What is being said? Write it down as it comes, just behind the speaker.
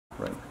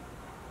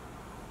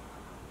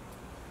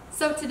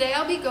So today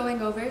I'll be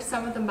going over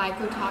some of the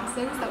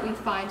mycotoxins that we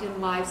find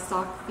in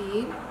livestock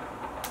feed.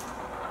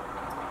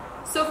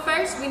 So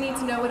first we need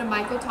to know what a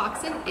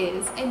mycotoxin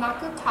is. A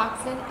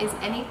mycotoxin is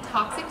any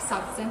toxic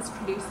substance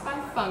produced by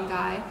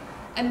fungi,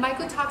 and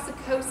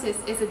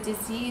mycotoxicosis is a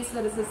disease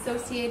that is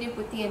associated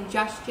with the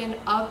ingestion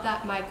of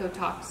that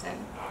mycotoxin.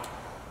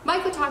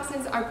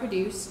 Mycotoxins are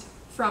produced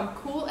from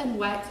cool and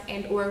wet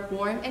and or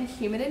warm and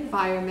humid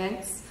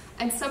environments,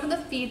 and some of the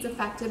feeds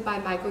affected by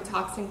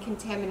mycotoxin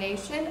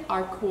contamination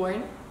are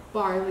corn,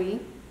 barley,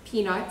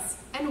 peanuts,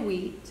 and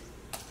wheat.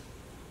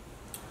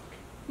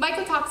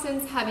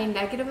 Mycotoxins have a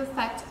negative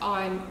effect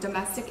on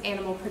domestic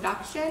animal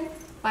production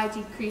by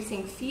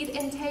decreasing feed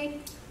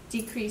intake,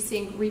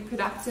 decreasing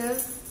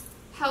reproductive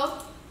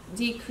health,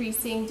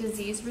 decreasing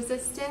disease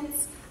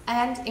resistance,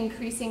 and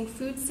increasing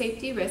food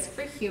safety risk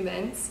for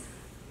humans.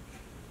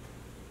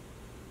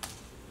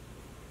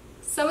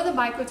 Some of the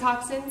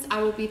mycotoxins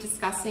I will be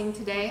discussing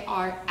today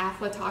are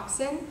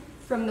aflatoxin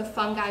from the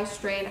fungi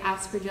strain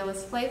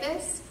Aspergillus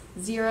flavus,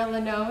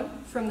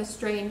 ZRLinone from the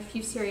strain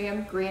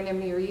Fusarium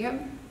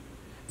graminearum,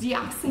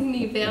 Dioxin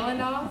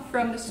Evil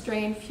from the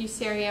strain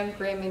Fusarium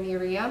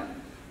graminearum,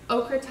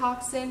 Okra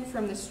toxin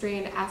from the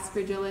strain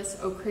Aspergillus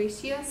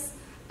ocraceus,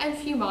 and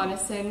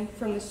fumonisin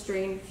from the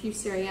strain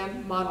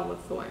Fusarium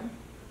monoiforme.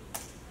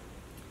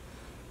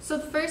 So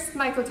the first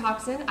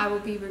mycotoxin I will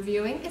be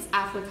reviewing is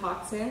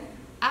aflatoxin.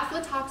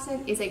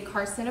 Aflatoxin is a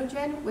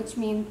carcinogen, which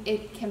means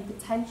it can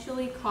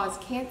potentially cause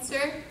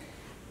cancer.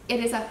 It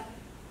is a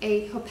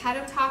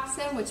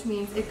hepatotoxin, which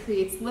means it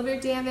creates liver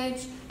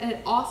damage, and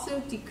it also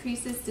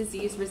decreases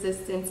disease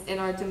resistance in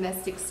our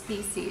domestic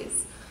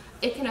species.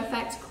 It can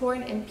affect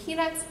corn and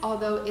peanuts,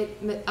 although it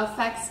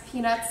affects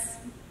peanuts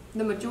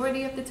the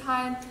majority of the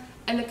time,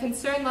 and the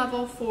concern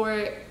level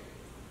for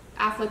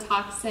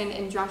aflatoxin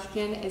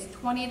ingestion is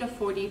 20 to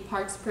 40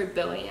 parts per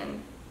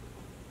billion.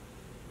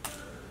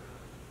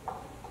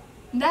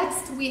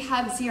 Next, we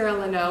have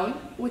ZRLinone,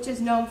 which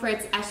is known for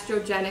its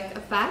estrogenic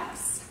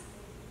effects.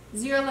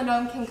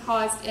 ZRLinone can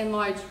cause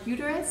enlarged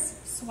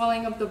uterus,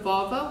 swelling of the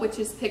vulva, which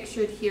is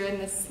pictured here in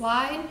this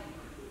slide,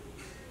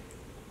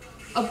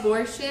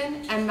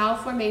 abortion, and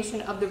malformation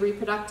of the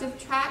reproductive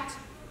tract,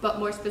 but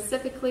more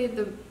specifically,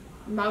 the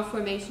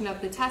malformation of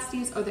the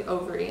testes or the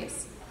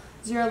ovaries.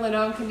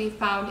 ZRLinone can be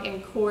found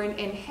in corn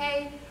and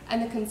hay, and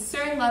the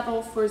concern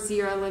level for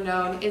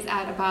ZRLinone is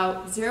at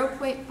about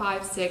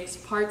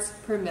 0.56 parts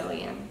per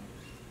million.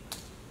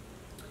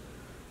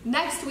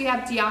 Next, we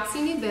have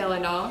Dioxin Evil.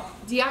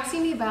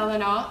 Dioxin Evil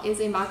is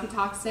a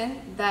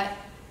mycotoxin that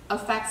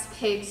affects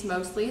pigs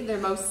mostly. They're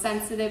most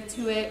sensitive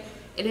to it.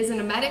 It is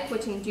an emetic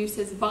which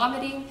induces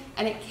vomiting,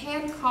 and it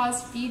can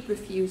cause feed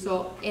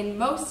refusal in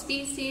most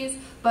species,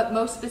 but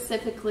most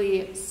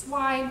specifically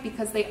swine,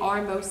 because they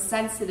are most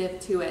sensitive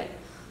to it.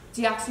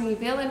 Dioxin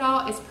Evil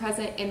is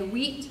present in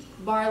wheat,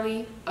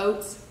 barley,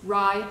 oats,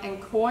 rye, and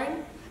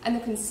corn, and the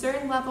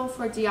concern level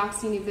for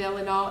Dioxin Evil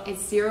is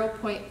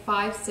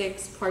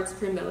 0.56 parts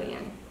per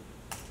million.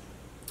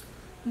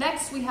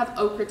 Next, we have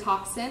Okra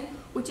toxin,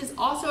 which is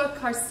also a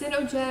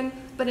carcinogen,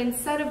 but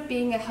instead of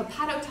being a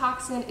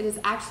hepatotoxin, it is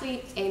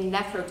actually a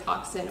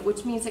nephrotoxin,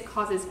 which means it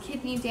causes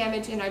kidney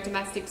damage in our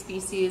domestic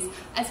species,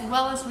 as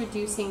well as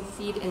reducing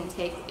feed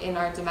intake in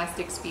our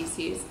domestic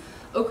species.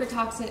 Okra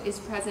toxin is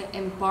present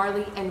in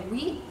barley and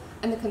wheat,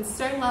 and the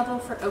concern level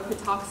for okra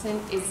toxin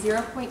is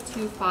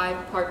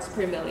 0.25 parts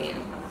per million.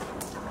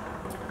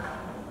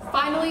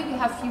 Finally, we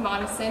have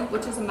fumonisin,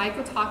 which is a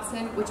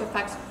mycotoxin which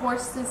affects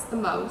horses the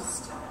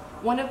most.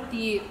 One of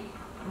the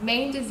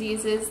main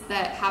diseases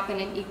that happen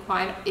in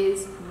equine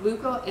is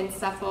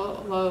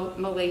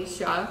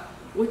leukoencephalomalacia,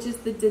 which is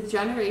the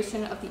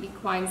degeneration of the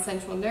equine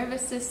central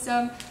nervous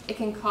system. It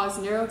can cause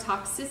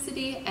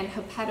neurotoxicity and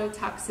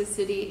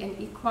hepatotoxicity in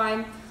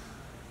equine.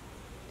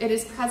 It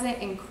is present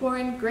in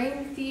corn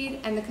grain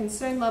feed, and the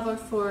concern level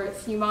for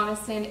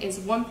fumonisin is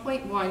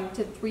 1.1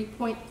 to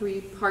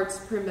 3.3 parts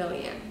per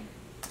million.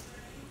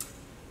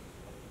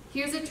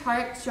 Here's a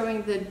chart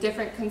showing the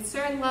different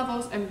concern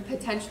levels and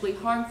potentially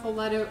harmful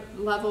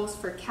levels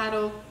for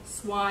cattle,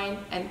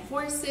 swine, and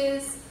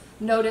horses.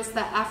 Notice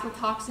that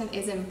aflatoxin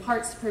is in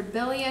parts per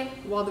billion,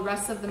 while the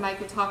rest of the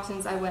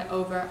mycotoxins I went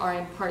over are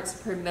in parts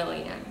per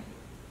million.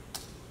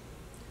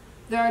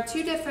 There are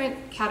two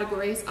different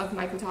categories of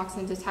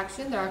mycotoxin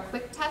detection. There are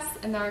quick tests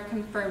and there are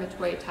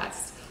confirmatory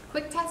tests.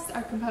 Quick tests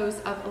are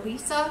composed of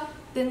ELISA,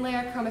 thin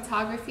layer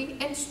chromatography,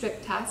 and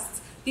strip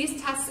tests.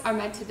 These tests are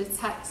meant to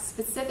detect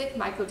specific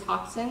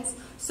mycotoxins,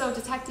 so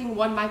detecting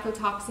one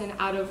mycotoxin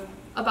out of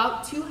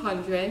about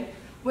 200,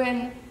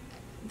 when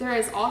there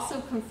is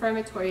also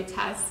confirmatory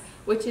tests,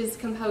 which is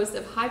composed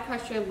of high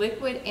pressure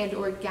liquid and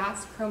or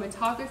gas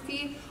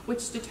chromatography,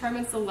 which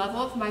determines the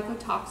level of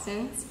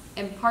mycotoxins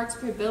in parts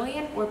per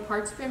billion or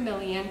parts per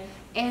million,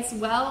 as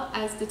well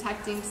as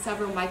detecting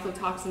several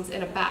mycotoxins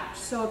in a batch,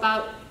 so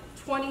about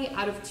 20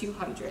 out of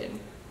 200.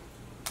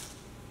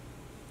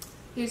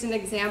 Here's an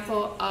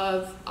example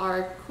of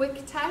our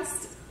quick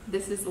test.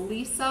 This is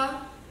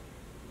ELISA.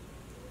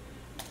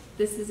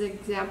 This is an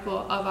example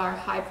of our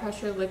high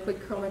pressure liquid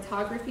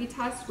chromatography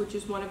test, which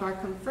is one of our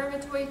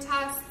confirmatory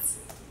tests.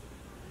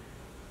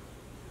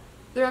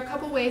 There are a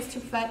couple ways to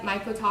prevent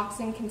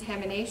mycotoxin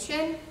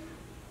contamination.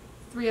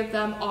 3 of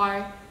them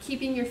are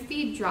keeping your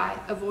feed dry,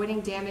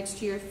 avoiding damage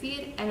to your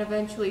feed, and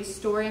eventually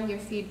storing your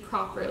feed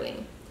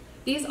properly.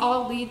 These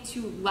all lead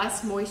to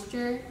less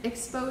moisture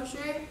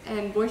exposure,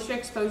 and moisture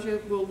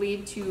exposure will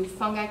lead to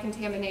fungi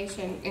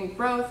contamination and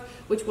growth,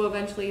 which will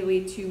eventually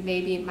lead to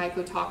maybe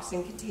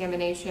mycotoxin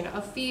contamination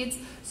of feeds.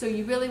 So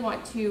you really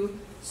want to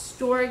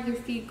store your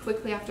feed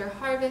quickly after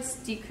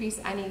harvest, decrease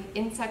any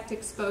insect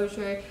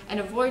exposure, and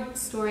avoid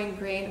storing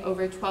grain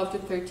over 12 to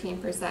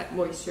 13%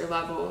 moisture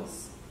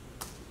levels.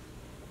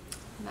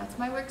 And that's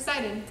my works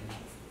cited.